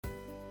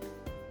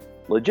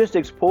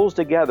Logistics pulls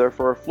together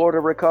for a Florida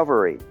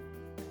recovery.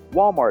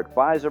 Walmart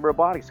buys a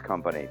robotics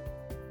company.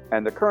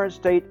 And the current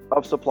state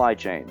of supply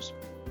chains.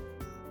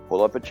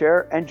 Pull up a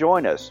chair and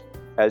join us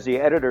as the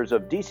editors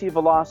of DC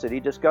Velocity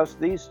discuss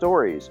these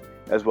stories,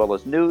 as well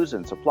as news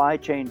and supply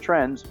chain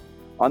trends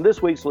on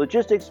this week's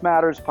Logistics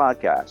Matters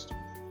podcast.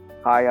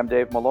 Hi, I'm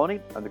Dave Maloney.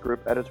 I'm the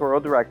Group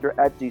Editorial Director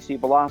at DC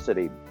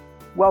Velocity.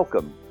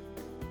 Welcome.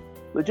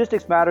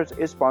 Logistics Matters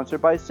is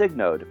sponsored by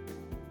Signode.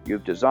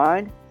 You've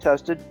designed,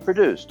 tested,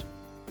 produced.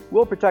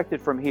 We'll protect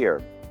it from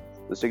here.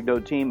 The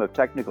Signode team of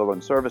technical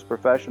and service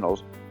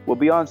professionals will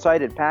be on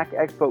site at PACK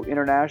Expo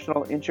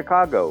International in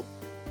Chicago.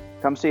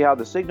 Come see how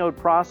the Signode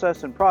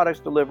process and products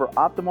deliver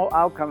optimal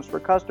outcomes for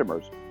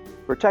customers,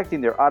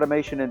 protecting their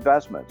automation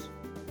investments.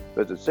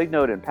 Visit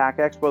Signode and PACK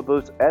Expo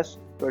booths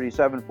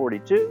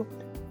S3742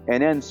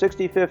 and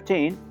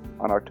N6015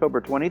 on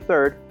October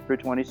 23rd through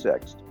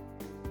 26th.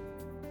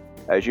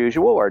 As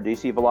usual, our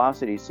DC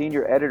Velocity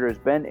senior editors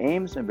Ben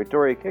Ames and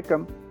Victoria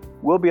Kickham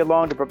will be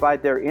along to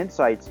provide their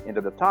insights into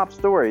the top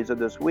stories of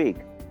this week.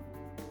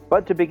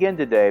 But to begin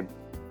today,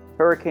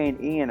 Hurricane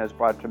Ian has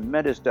brought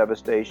tremendous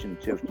devastation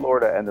to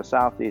Florida and the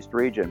Southeast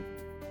region.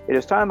 It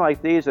is times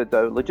like these that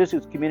the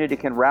logistics community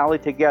can rally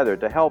together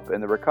to help in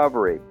the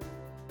recovery.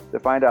 To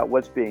find out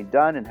what's being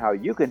done and how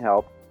you can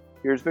help,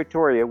 here's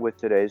Victoria with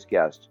today's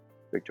guest.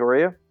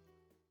 Victoria?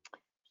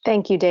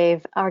 Thank you,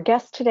 Dave. Our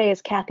guest today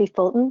is Kathy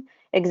Fulton,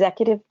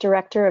 Executive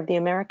Director of the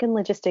American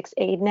Logistics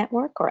Aid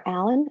Network, or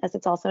ALAN, as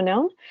it's also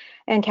known.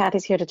 And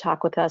Kathy's here to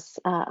talk with us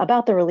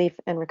about the relief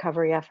and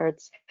recovery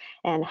efforts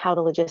and how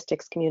the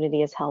logistics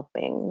community is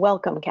helping.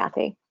 Welcome,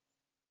 Kathy.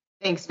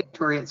 Thanks,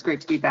 Victoria. It's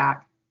great to be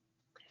back.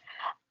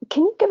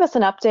 Can you give us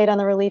an update on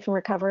the relief and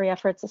recovery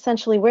efforts?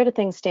 Essentially, where do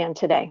things stand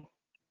today?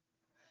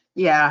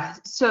 Yeah,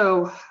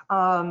 so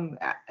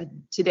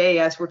today,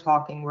 as we're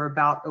talking, we're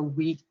about a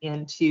week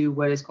into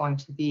what is going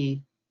to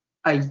be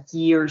a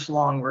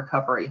years-long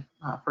recovery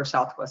for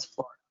Southwest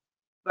Florida.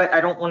 But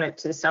I don't want it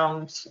to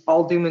sound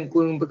all doom and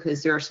gloom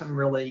because there are some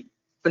really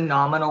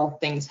phenomenal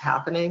things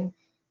happening.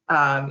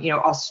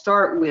 I'll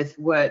start with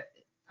what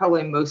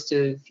probably most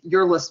of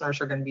your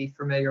listeners are going to be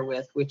familiar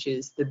with, which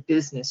is the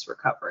business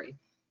recovery.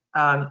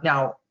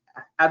 Now,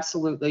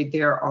 absolutely,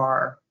 there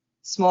are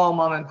small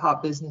mom and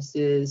pop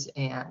businesses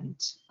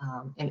and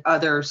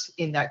others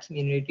in that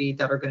community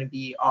that are going to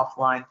be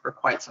offline for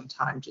quite some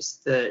time.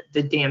 Just the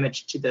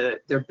damage to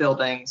their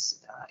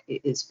buildings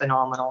is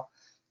phenomenal.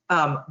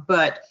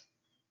 But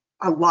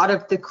a lot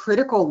of the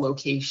critical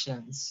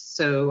locations,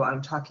 so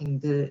I'm talking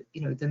the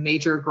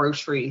major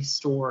grocery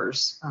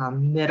stores,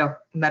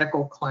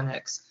 medical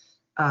clinics,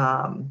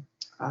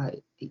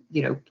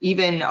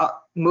 even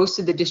most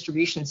of the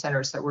distribution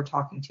centers that we're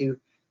talking to,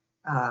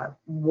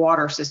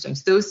 water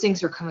systems, those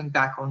things are coming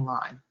back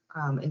online.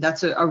 And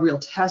that's a real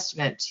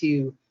testament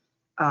to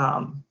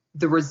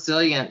the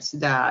resilience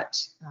that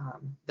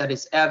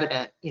is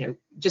evident.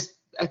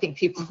 I think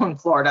people in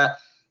Florida,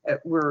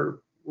 we're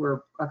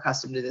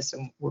accustomed to this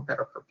and we're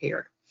better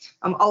prepared.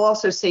 I'll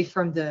also say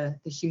from the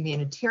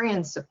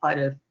humanitarian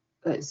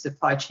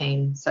supply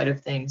chain side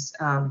of things,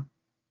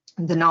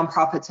 the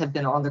nonprofits have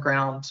been on the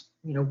ground,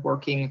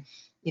 working.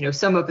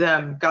 Some of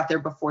them got there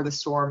before the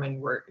storm and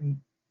were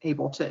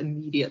able to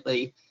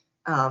immediately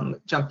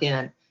jump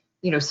in.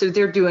 So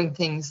they're doing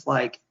things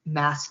like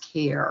mass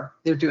care.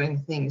 They're doing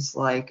things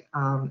like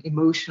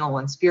emotional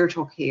and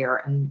spiritual care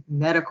and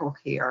medical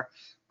care,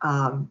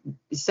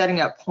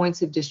 setting up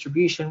points of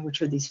distribution,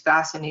 which are these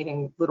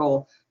fascinating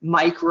little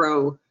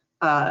micro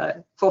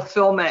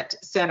fulfillment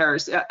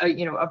centers,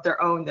 of their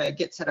own that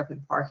get set up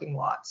in parking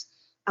lots.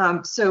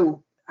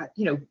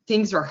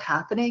 Things are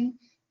happening,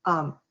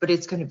 but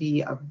it's going to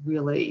be a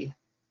really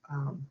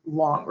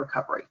long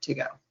recovery to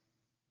go.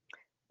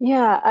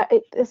 Yeah,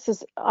 this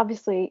is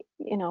obviously,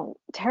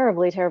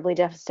 terribly, terribly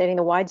devastating.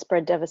 The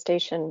widespread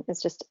devastation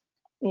is just,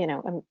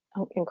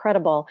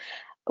 incredible.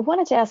 I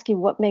wanted to ask you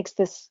what makes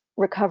this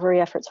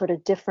recovery effort sort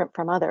of different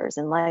from others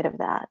in light of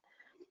that.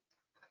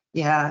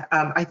 Yeah,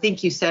 I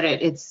think you said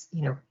it. It's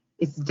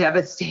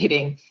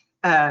devastating.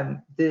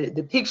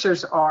 The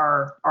pictures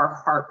are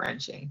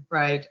heart-wrenching,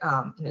 right?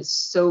 And it's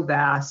so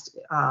vast.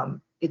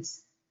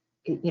 It's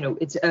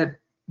a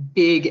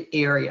big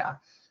area.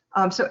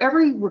 So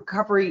every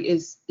recovery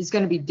is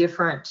going to be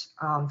different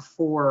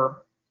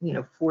for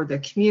the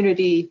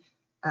community,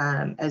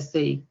 as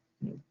they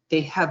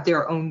have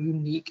their own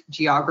unique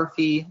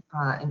geography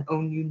and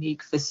own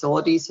unique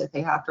facilities that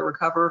they have to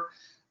recover.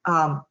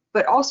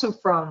 But also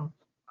from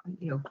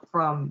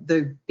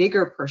the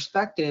bigger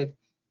perspective,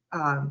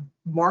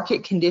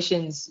 market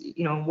conditions,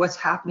 what's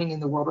happening in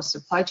the world of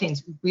supply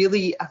chains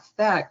really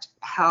affect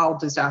how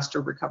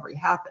disaster recovery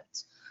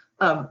happens.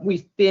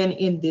 We've been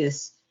in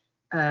this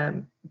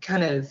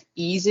kind of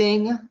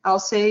easing, I'll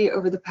say,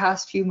 over the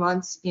past few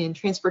months in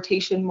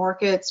transportation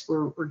markets.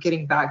 We're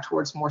getting back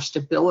towards more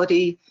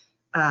stability.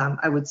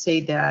 I would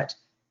say that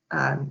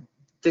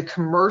the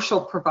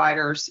commercial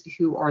providers,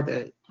 who are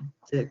the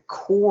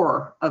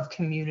core of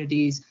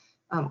communities,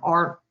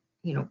 aren't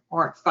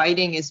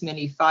fighting as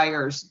many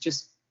fires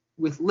just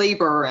with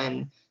labor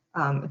and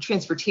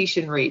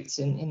transportation rates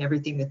and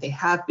everything that they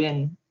have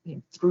been,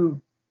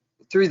 through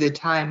the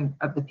time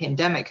of the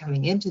pandemic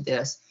coming into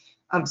this.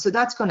 So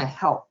that's going to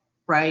help,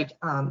 right?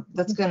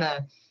 That's going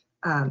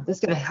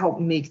to help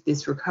make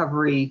this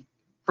recovery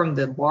from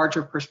the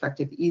larger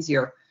perspective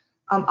easier.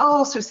 I'll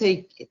also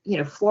say,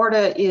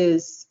 Florida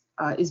is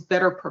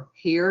better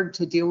prepared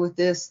to deal with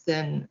this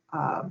than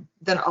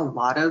a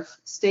lot of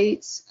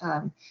states.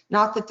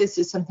 Not that this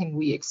is something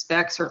we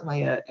expect.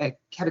 Certainly a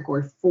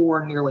Category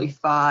 4, nearly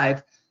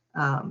 5,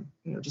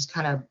 just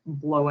kind of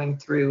blowing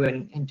through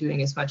and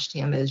doing as much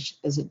damage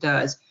as it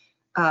does.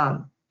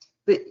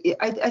 But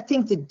I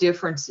think the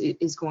difference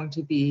is going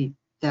to be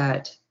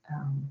that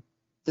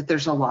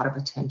there's a lot of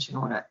attention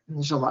on it, and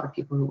there's a lot of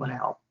people who want to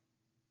help.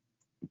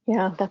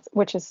 Yeah,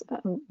 which is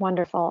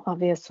wonderful,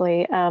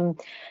 obviously.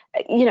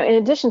 In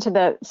addition to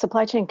the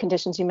supply chain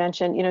conditions you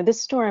mentioned,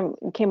 this storm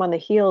came on the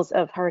heels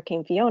of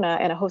Hurricane Fiona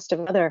and a host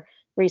of other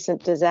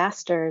recent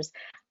disasters.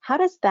 How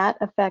does that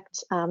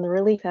affect the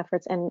relief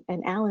efforts and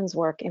Alan's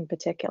work in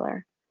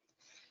particular?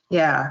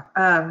 Yeah,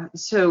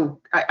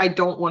 so I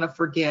don't want to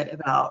forget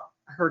about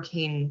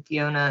Hurricane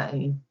Fiona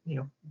and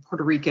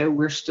Puerto Rico.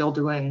 We're still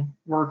doing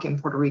work in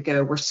Puerto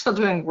Rico. We're still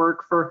doing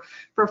work for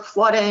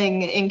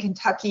flooding in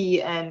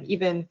Kentucky, and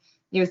even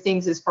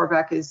things as far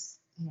back as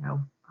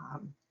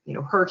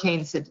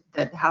hurricanes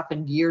that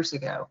happened years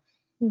ago.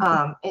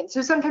 Mm-hmm. And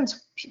so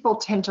sometimes people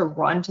tend to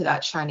run to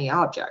that shiny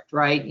object,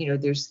 right?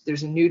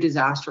 There's a new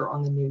disaster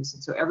on the news,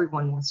 and so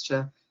everyone wants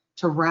to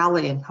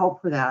rally and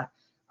help for that.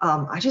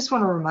 I just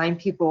want to remind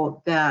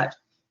people that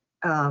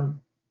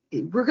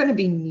we're going to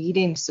be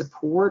needing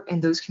support,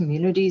 and those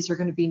communities are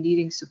going to be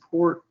needing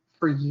support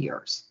for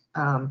years.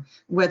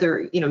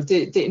 Whether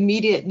the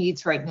immediate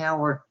needs right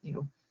now are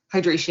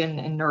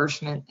hydration and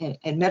nourishment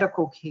and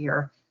medical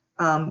care.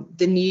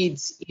 The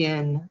needs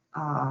in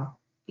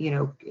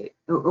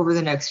over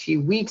the next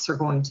few weeks are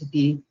going to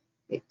be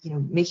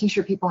making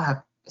sure people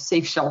have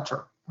safe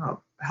shelter,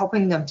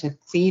 helping them to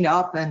clean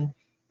up and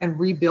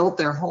rebuild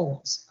their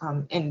homes.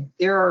 And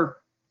there are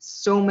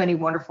so many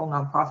wonderful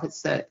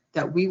nonprofits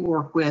that we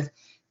work with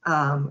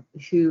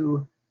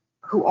who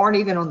aren't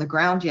even on the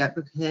ground yet,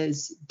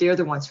 because they're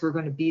the ones who are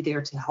going to be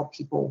there to help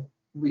people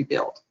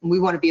rebuild. And we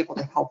want to be able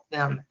to help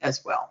them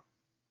as well.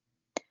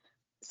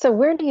 So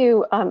where do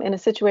you, in a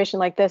situation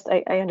like this,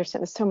 I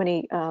understand there's so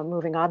many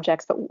moving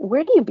objects, but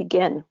where do you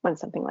begin when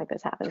something like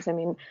this happens? I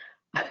mean,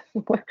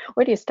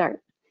 where do you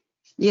start?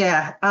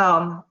 Yeah,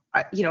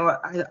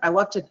 I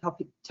love to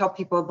tell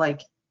people,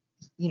 like,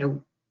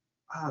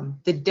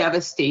 the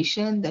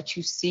devastation that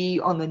you see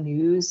on the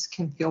news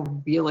can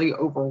feel really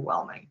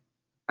overwhelming,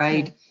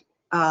 right?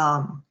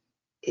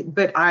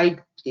 But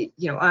I'm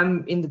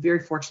in the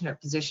very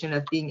fortunate position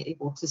of being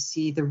able to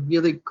see the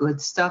really good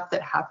stuff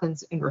that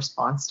happens in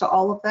response to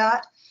all of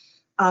that.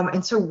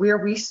 And so where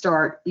we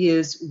start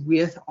is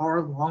with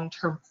our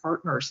long-term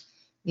partners,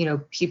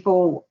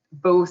 people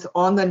both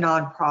on the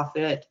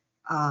nonprofit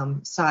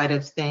side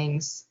of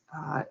things,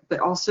 but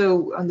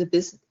also on the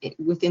business,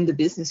 within the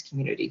business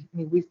community. I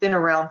mean, we've been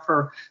around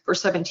for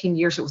 17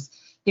 years.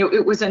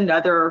 It was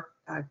another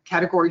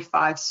Category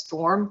 5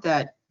 storm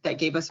that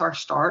gave us our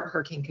start,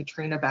 Hurricane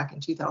Katrina, back in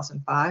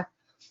 2005.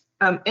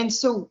 And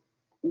so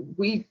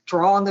we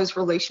draw on those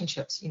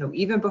relationships.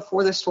 Even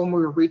before the storm, we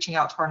were reaching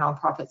out to our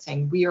nonprofit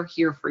saying, we are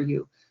here for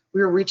you.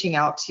 We were reaching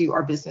out to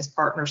our business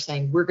partners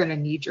saying, we're going to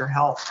need your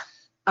help.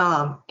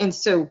 And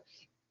so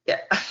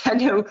I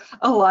know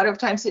a lot of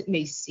times it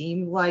may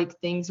seem like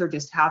things are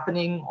just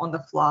happening on the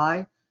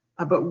fly,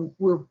 but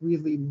we're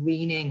really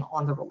leaning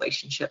on the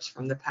relationships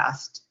from the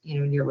past,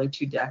 nearly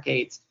 2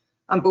 decades.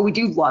 But we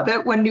do love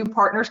it when new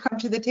partners come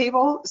to the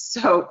table.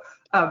 So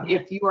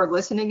if you are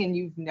listening and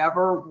you've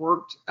never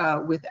worked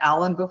with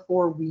Alan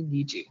before, we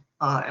need you.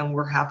 And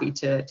we're happy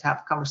to have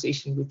a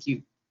conversation with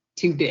you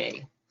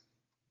today.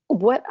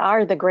 What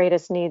are the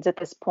greatest needs at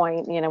this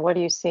point? What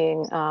are you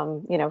seeing,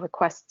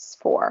 requests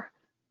for?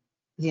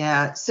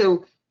 Yeah,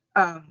 so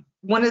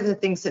one of the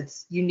things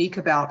that's unique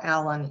about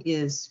Alan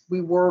is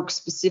we work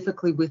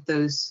specifically with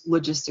those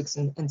logistics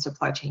and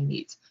supply chain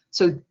needs.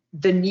 So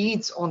the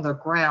needs on the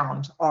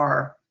ground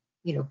are,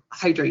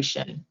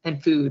 hydration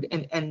and food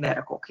and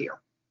medical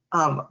care.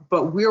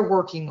 But we're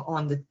working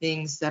on the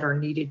things that are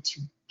needed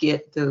to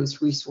get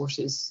those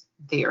resources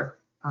there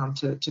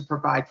to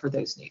provide for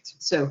those needs.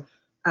 So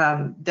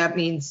that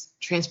means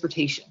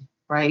transportation,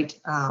 right?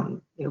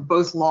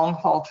 Both long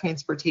haul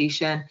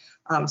transportation.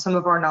 Some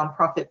of our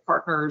nonprofit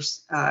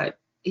partners,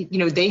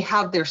 they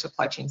have their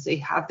supply chains, they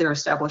have their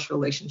established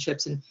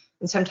relationships, and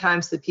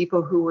sometimes the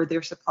people who are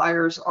their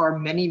suppliers are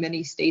many,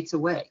 many states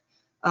away.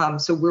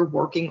 So we're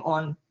working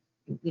on,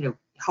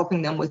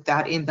 helping them with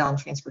that inbound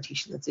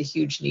transportation. That's a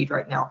huge need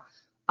right now.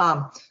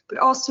 But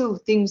also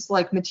things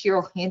like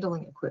material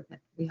handling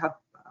equipment. We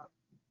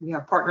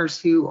have partners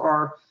who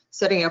are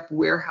setting up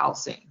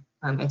warehousing.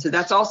 And so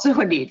that's also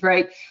a need,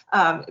 right?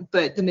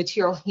 But the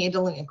material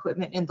handling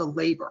equipment and the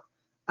labor.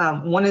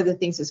 One of the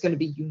things that's going to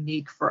be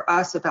unique for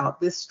us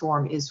about this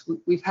storm is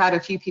we've had a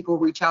few people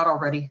reach out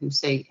already who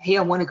say, hey,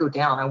 I want to go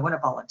down, I want to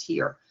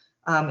volunteer.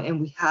 And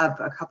we have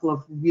a couple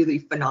of really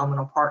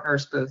phenomenal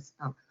partners, both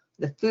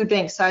the food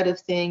bank side of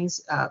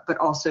things, but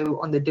also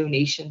on the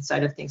donation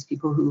side of things,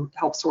 people who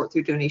help sort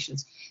through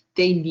donations.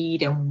 They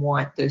need and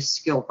want those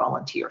skilled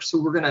volunteers. So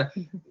we're going to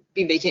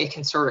be making a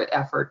concerted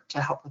effort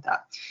to help with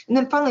that. And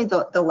then finally,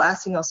 the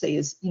last thing I'll say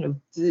is,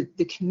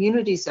 the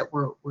communities that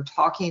we're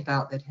talking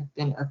about that have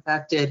been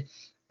affected,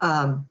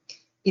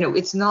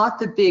 it's not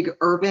the big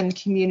urban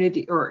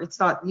community, or it's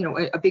not,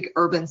 a big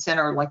urban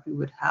center like we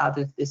would have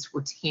if this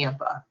were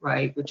Tampa,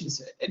 right? Which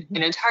is an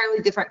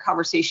entirely different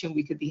conversation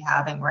we could be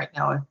having right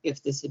now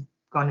if this had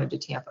gone into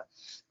Tampa.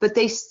 But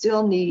they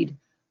still need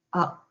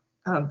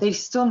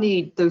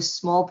those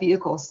small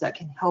vehicles that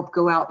can help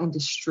go out and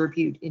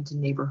distribute into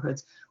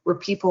neighborhoods where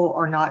people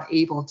are not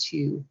able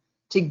to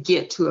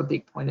get to a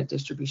big point of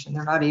distribution.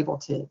 They're not able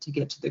to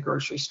get to the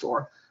grocery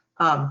store.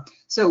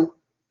 So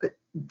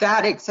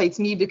that excites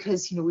me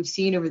because we've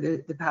seen over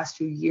the past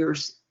few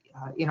years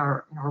in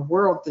our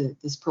world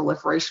this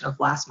proliferation of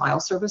last mile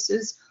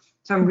services.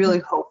 So I'm really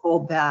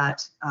hopeful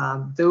that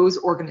those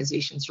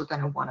organizations are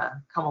going to want to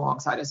come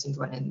alongside us and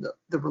join in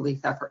the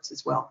relief efforts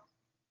as well.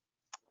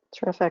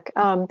 Terrific.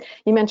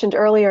 You mentioned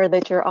earlier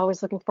that you're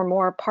always looking for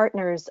more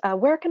partners.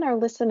 Where can our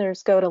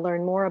listeners go to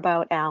learn more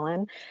about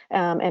Allen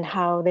and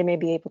how they may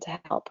be able to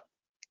help?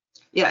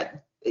 Yeah,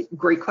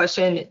 great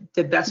question.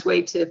 The best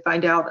way to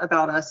find out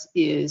about us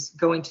is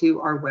going to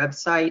our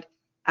website,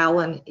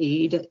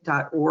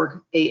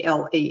 allenaid.org,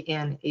 ALANAID.org,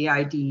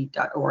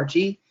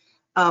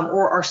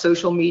 or our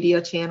social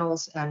media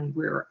channels, and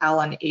we're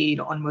Allen Aid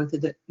on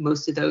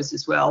most of those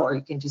as well. Or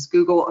you can just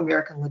Google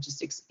American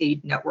Logistics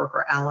Aid Network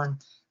or Allen.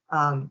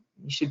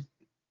 You should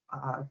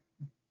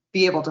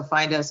be able to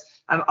find us.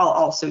 I'll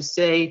also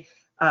say,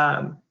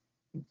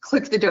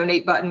 click the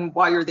donate button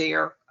while you're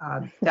there.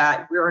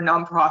 That we're a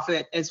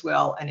nonprofit as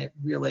well, and it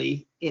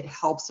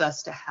helps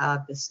us to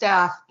have the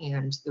staff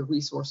and the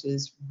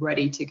resources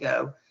ready to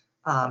go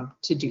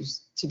to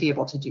be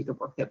able to do the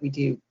work that we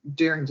do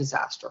during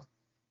disaster.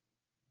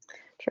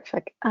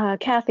 Terrific.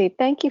 Kathy,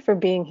 thank you for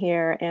being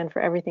here and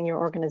for everything your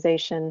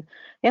organization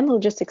and the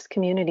logistics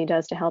community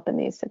does to help in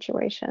these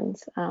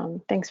situations.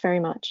 Thanks very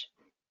much.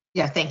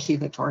 Yeah, thank you,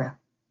 Victoria.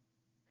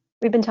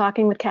 We've been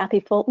talking with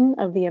Kathy Fulton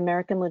of the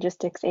American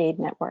Logistics Aid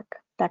Network.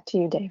 Back to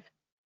you, Dave.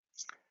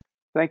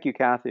 Thank you,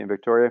 Kathy and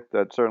Victoria.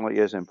 That certainly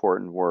is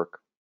important work.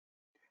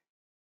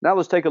 Now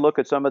let's take a look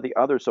at some of the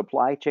other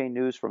supply chain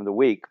news from the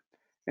week.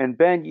 And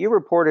Ben, you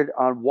reported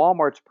on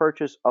Walmart's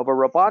purchase of a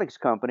robotics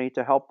company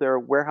to help their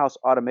warehouse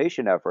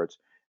automation efforts,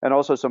 and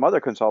also some other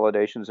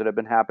consolidations that have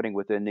been happening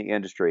within the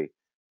industry.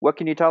 What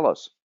can you tell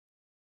us?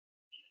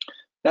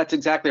 That's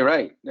exactly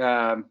right.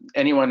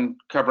 Anyone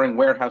covering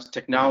warehouse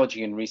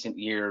technology in recent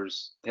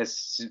years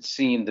has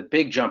seen the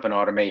big jump in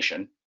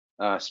automation,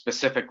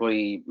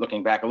 specifically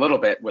looking back a little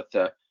bit with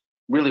the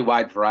really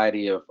wide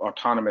variety of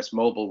autonomous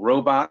mobile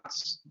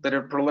robots that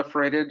have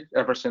proliferated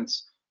ever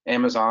since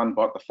Amazon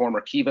bought the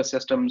former Kiva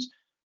Systems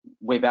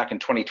way back in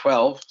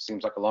 2012.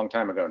 Seems like a long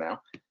time ago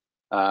now.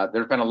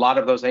 There have been a lot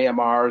of those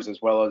AMRs as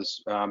well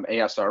as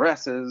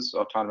ASRSs,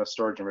 autonomous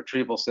storage and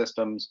retrieval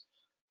systems,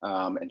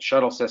 and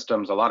shuttle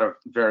systems, a lot of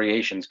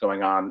variations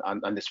going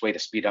on this way to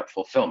speed up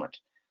fulfillment.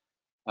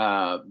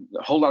 A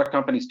whole lot of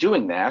companies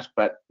doing that,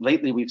 but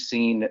lately we've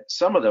seen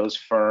some of those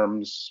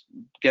firms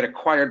get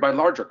acquired by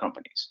larger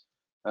companies.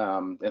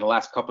 In the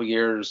last couple of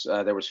years,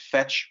 there was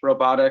Fetch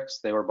Robotics.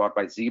 They were bought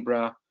by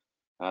Zebra.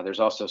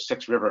 There's also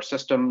 6 River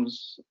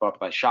Systems, bought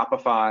by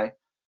Shopify.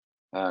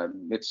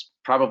 It's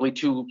probably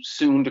too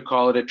soon to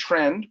call it a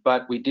trend,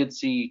 but we did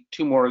see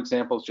 2 more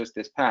examples just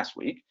this past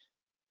week.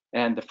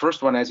 And the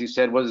first one, as you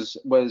said,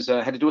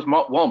 had to do with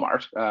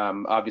Walmart.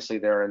 Obviously,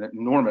 they're an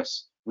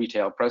enormous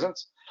retail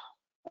presence,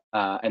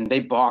 and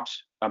they bought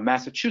a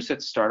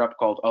Massachusetts startup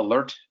called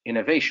Alert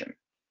Innovation.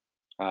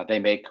 They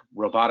make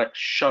robotic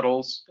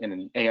shuttles in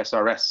an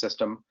ASRS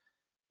system,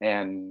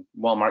 and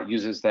Walmart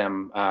uses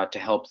them to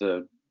help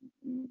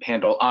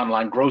handle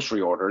online grocery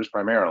orders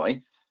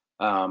primarily.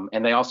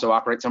 And they also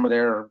operate some of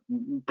their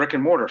brick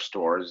and mortar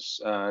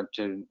stores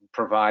to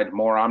provide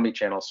more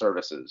omni-channel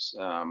services,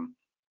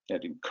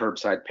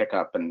 curbside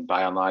pickup and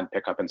buy online,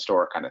 pickup in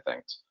store kind of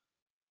things.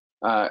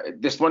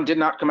 This one did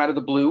not come out of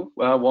the blue.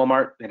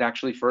 Walmart had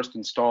actually first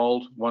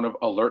installed one of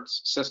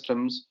Alert's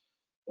systems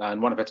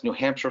in one of its New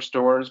Hampshire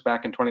stores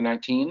back in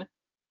 2019.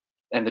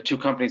 And the 2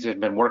 companies have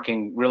been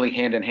working really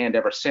hand in hand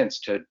ever since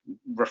to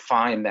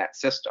refine that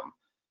system.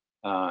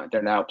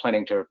 They're now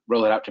planning to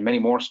roll it out to many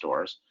more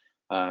stores.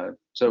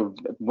 So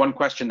one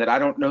question that I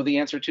don't know the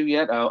answer to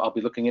yet, I'll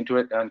be looking into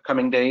it in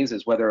coming days,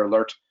 is whether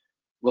Alert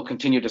will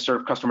continue to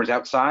serve customers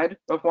outside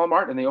of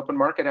Walmart in the open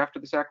market after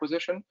this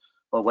acquisition,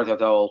 or whether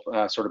they'll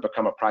sort of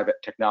become a private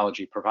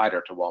technology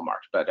provider to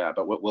Walmart. But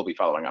we'll be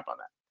following up on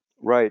that.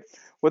 Right.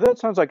 Well, that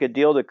sounds like a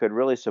deal that could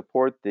really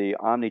support the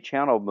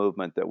omni-channel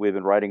movement that we've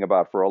been writing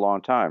about for a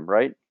long time,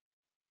 right?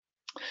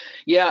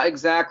 Yeah,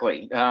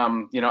 exactly. I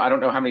don't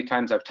know how many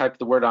times I've typed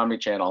the word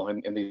omni-channel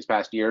in these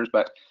past years,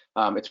 but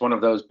it's one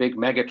of those big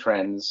mega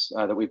trends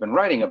that we've been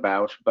writing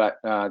about. But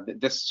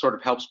this sort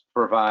of helps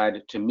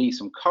provide to me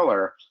some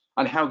color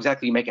on how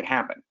exactly you make it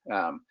happen,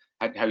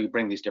 how you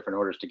bring these different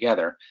orders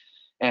together.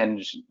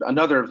 And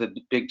another of the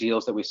big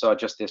deals that we saw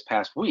just this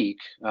past week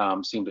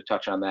seemed to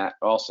touch on that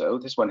also.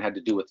 This one had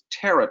to do with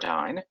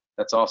Teradyne.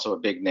 That's also a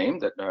big name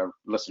that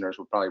listeners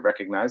will probably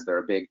recognize. They're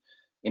a big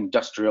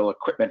industrial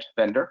equipment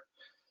vendor.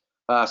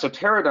 So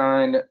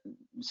Teradyne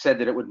said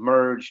that it would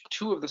merge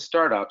two of the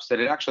startups that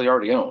it actually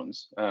already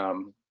owns.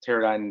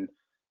 Teradyne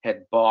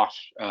had bought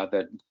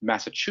the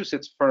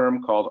Massachusetts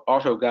firm called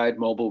AutoGuide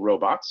Mobile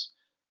Robots.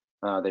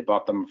 They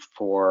bought them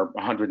for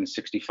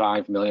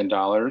 $165 million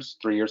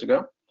 3 years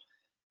ago.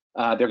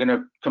 They're going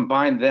to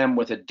combine them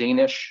with a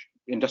Danish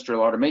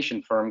industrial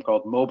automation firm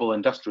called Mobile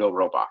Industrial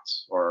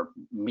Robots, or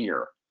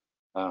MiR.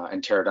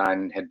 And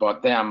Teradyne had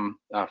bought them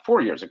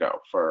 4 years ago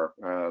for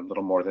a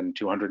little more than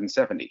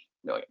 $270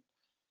 million.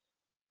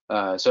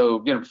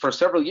 So, for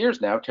several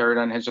years now,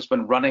 Teradyne has just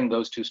been running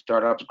those two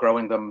startups,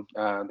 growing them,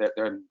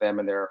 them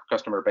and their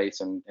customer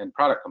base and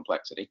product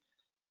complexity.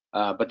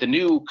 But the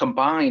new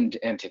combined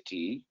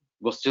entity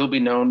will still be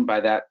known by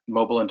that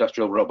Mobile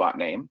Industrial Robot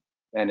name,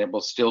 and it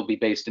will still be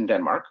based in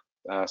Denmark.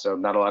 So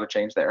not a lot of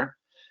change there.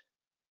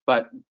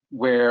 But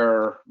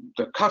where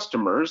the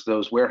customers,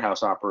 those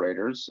warehouse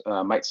operators,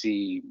 might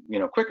see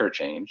quicker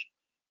change,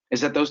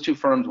 is that those two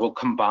firms will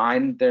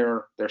combine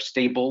their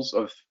stables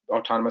of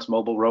autonomous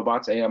mobile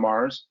robots,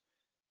 AMRs.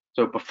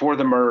 So before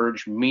the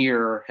merge,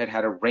 MiR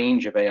had a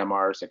range of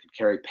AMRs that could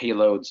carry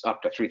payloads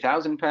up to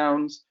 3,000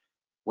 pounds,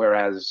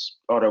 whereas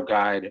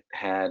AutoGuide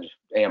had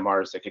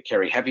AMRs that could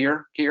carry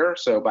heavier gear.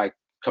 So by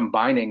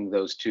combining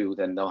those two,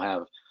 then they'll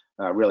have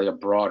really a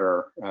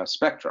broader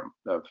spectrum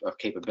of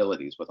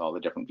capabilities with all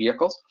the different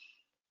vehicles.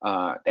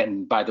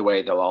 And by the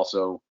way, they'll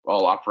also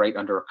all operate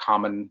under a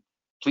common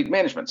fleet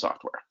management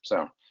software.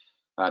 So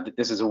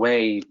this is a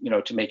way,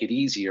 to make it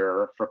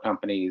easier for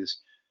companies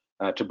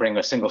to bring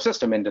a single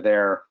system into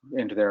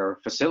their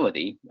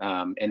facility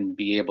and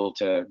be able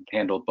to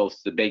handle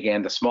both the big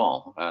and the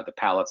small, the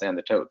pallets and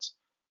the totes.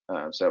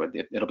 So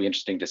it'll be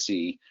interesting to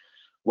see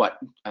what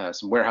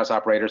some warehouse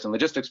operators and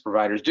logistics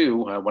providers do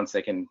once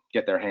they can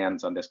get their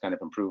hands on this kind of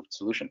improved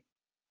solution.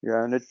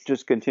 Yeah, and it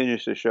just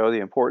continues to show the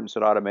importance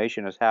that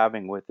automation is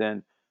having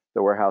within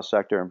the warehouse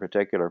sector in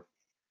particular.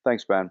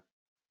 Thanks, Ben.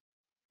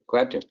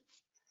 Glad to.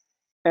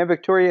 And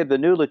Victoria, the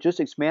new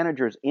Logistics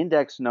Managers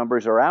Index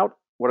numbers are out.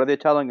 What are they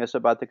telling us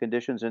about the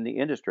conditions in the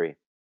industry?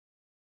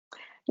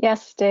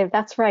 Yes, Dave,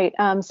 that's right.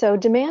 So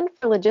demand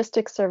for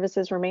logistics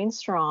services remains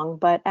strong,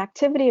 but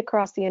activity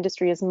across the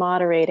industry is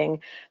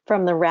moderating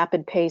from the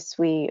rapid pace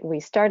we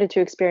started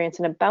to experience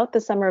in about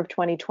the summer of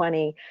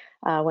 2020,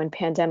 when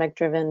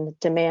pandemic-driven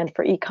demand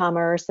for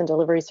e-commerce and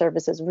delivery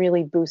services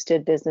really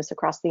boosted business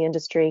across the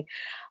industry.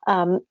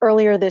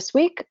 Earlier this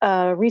week,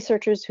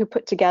 researchers who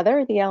put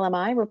together the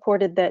LMI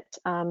reported that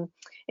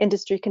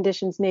industry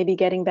conditions may be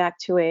getting back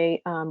to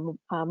a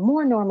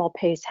more normal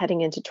pace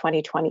heading into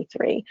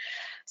 2023.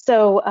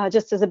 So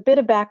just as a bit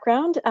of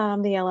background,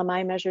 the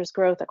LMI measures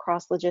growth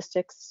across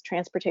logistics,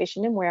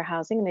 transportation, and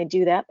warehousing, and they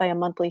do that by a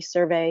monthly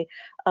survey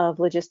of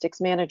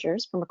logistics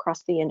managers from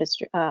across the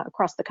industry,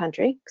 across the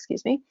country,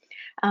 excuse me.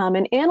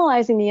 And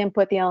analyzing the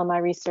input, the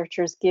LMI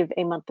researchers give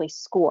a monthly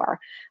score,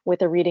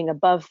 with a reading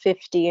above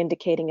 50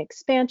 indicating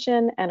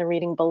expansion and a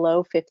reading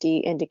below 50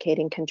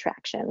 indicating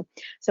contraction.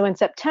 So in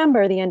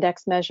September, the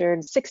index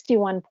measured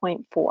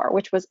 61.4,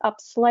 which was up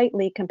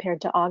slightly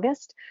compared to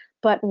August,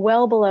 but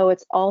well below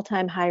its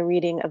all-time high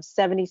reading of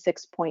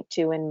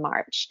 76.2 in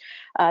March.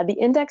 The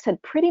index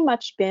had pretty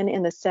much been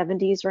in the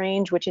 70s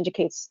range, which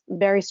indicates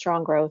very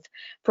strong growth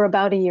for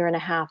about a year and a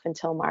half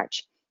until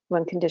March,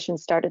 when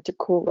conditions started to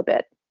cool a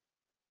bit.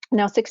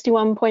 Now,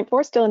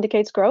 61.4 still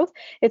indicates growth.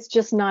 It's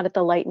just not at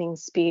the lightning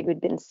speed we'd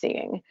been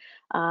seeing.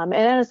 And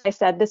as I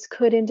said, this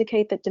could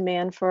indicate that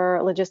demand for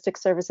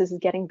logistics services is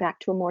getting back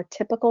to a more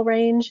typical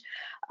range,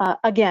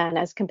 again,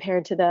 as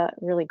compared to the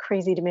really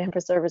crazy demand for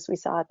service we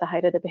saw at the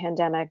height of the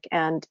pandemic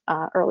and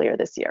earlier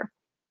this year.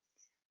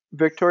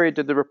 Victoria,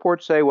 did the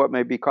report say what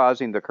may be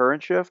causing the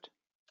current shift?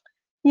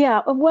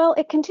 Yeah, well,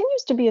 it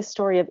continues to be a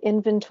story of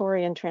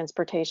inventory and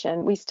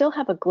transportation. We still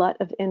have a glut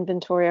of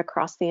inventory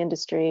across the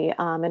industry,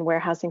 and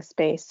warehousing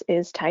space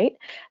is tight.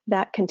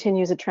 That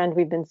continues a trend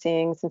we've been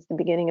seeing since the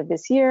beginning of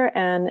this year,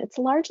 and it's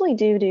largely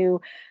due to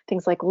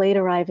things like late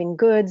arriving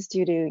goods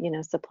due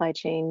to, supply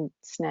chain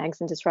snags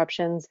and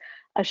disruptions,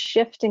 a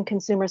shift in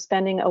consumer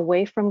spending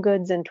away from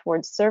goods and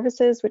towards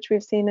services, which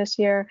we've seen this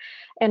year,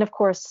 and of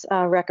course,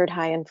 record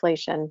high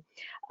inflation.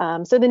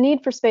 So the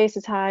need for space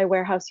is high,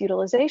 warehouse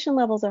utilization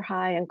levels are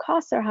high, and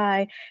costs are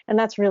high, and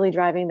that's really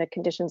driving the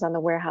conditions on the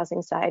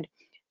warehousing side.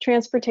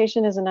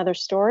 Transportation is another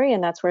story,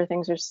 and that's where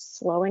things are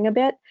slowing a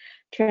bit.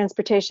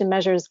 Transportation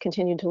measures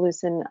continued to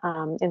loosen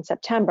in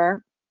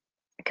September.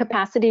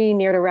 Capacity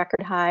neared a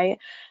record high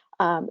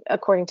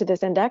according to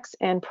this index,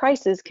 and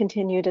prices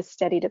continued a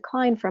steady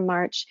decline from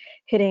March,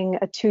 hitting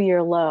a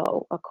 2-year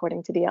low,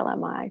 according to the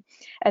LMI.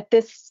 At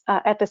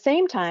the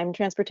same time,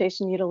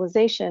 transportation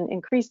utilization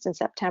increased in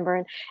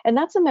September, and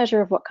that's a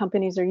measure of what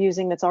companies are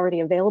using that's already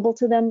available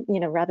to them,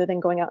 rather than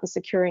going out and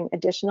securing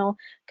additional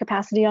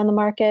capacity on the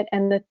market.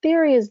 And the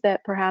theory is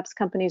that perhaps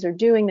companies are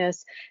doing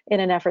this in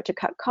an effort to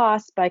cut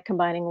costs by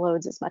combining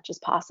loads as much as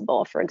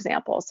possible, for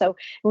example. So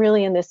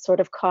really in this sort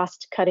of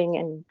cost cutting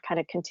and kind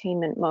of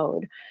containment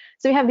mode.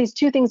 So we have these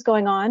two things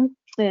going on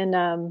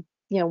in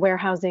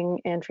warehousing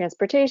and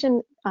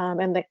transportation,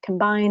 and that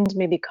combined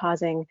may be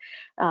causing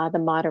the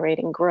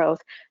moderating growth.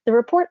 The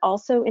report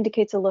also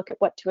indicates a look at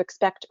what to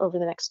expect over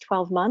the next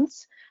 12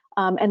 months.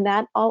 And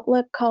that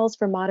outlook calls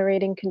for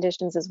moderating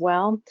conditions as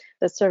well.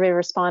 The survey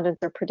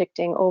respondents are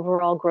predicting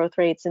overall growth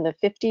rates in the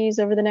 50s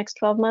over the next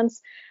 12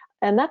 months.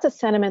 And that's a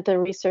sentiment the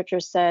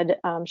researchers said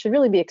should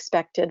really be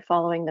expected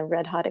following the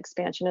red hot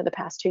expansion of the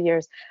past 2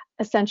 years.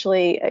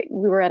 Essentially,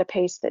 we were at a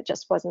pace that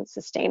just wasn't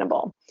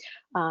sustainable.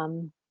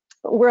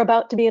 We're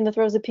about to be in the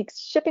throes of peak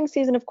shipping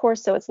season, of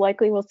course, so it's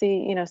likely we'll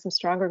see some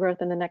stronger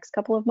growth in the next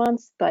couple of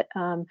months, but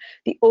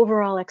the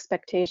overall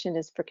expectation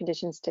is for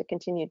conditions to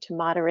continue to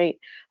moderate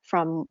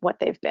from what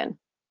they've been.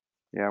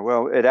 Yeah,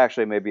 well, it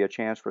actually may be a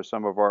chance for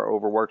some of our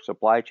overworked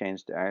supply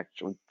chains to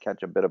actually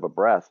catch a bit of a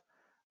breath.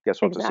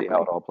 Guess we'll have to see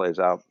how it all plays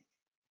out.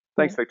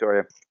 Thanks,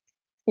 Victoria.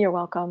 You're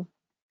welcome.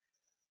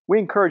 We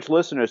encourage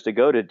listeners to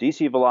go to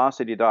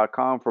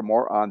dcvelocity.com for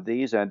more on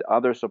these and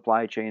other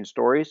supply chain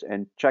stories,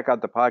 and check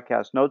out the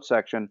podcast notes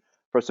section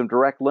for some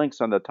direct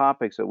links on the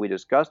topics that we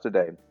discussed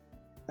today.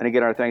 And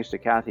again, our thanks to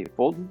Kathy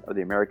Fulton of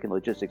the American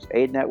Logistics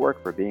Aid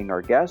Network for being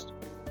our guest.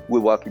 We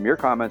welcome your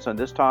comments on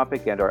this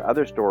topic and our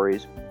other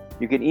stories.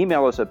 You can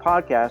email us at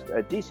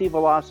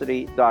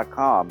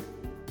podcast@dcvelocity.com.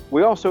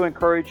 We also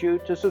encourage you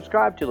to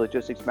subscribe to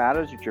Logistics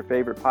Matters at your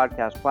favorite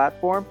podcast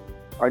platform.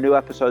 Our new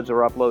episodes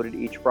are uploaded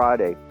each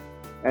Friday.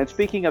 And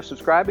speaking of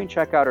subscribing,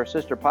 check out our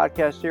sister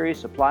podcast series,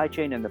 Supply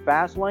Chain in the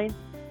Fast Lane.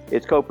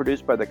 It's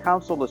co-produced by the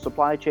Council of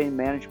Supply Chain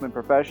Management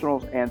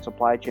Professionals and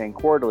Supply Chain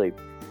Quarterly.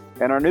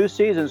 And our new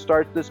season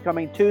starts this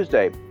coming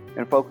Tuesday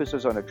and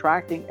focuses on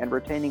attracting and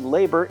retaining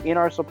labor in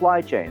our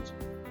supply chains.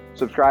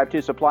 Subscribe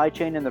to Supply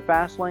Chain in the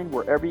Fast Lane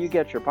wherever you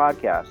get your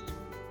podcasts.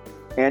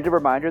 And a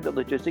reminder that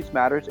Logistics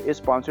Matters is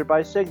sponsored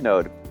by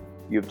Signode.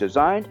 You've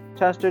designed,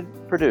 tested,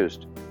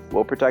 produced.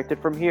 We'll protect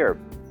it from here.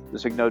 The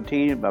Signode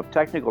team of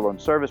technical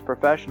and service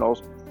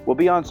professionals will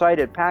be on site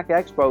at Pack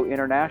Expo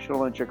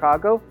International in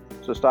Chicago,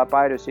 so stop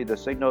by to see the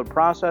Signode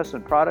process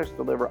and products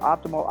deliver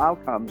optimal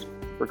outcomes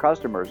for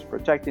customers,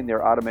 protecting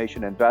their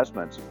automation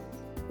investments.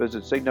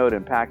 Visit Signode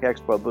and Pack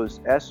Expo booths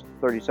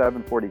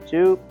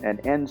S3742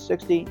 and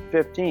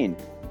N6015.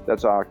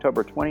 That's on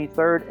October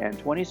 23rd and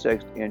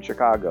 26th in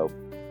Chicago.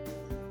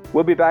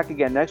 We'll be back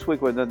again next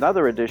week with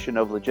another edition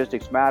of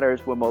Logistics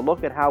Matters, when we'll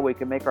look at how we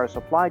can make our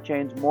supply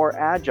chains more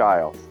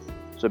agile.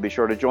 So be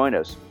sure to join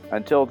us.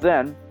 Until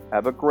then,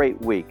 have a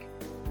great week.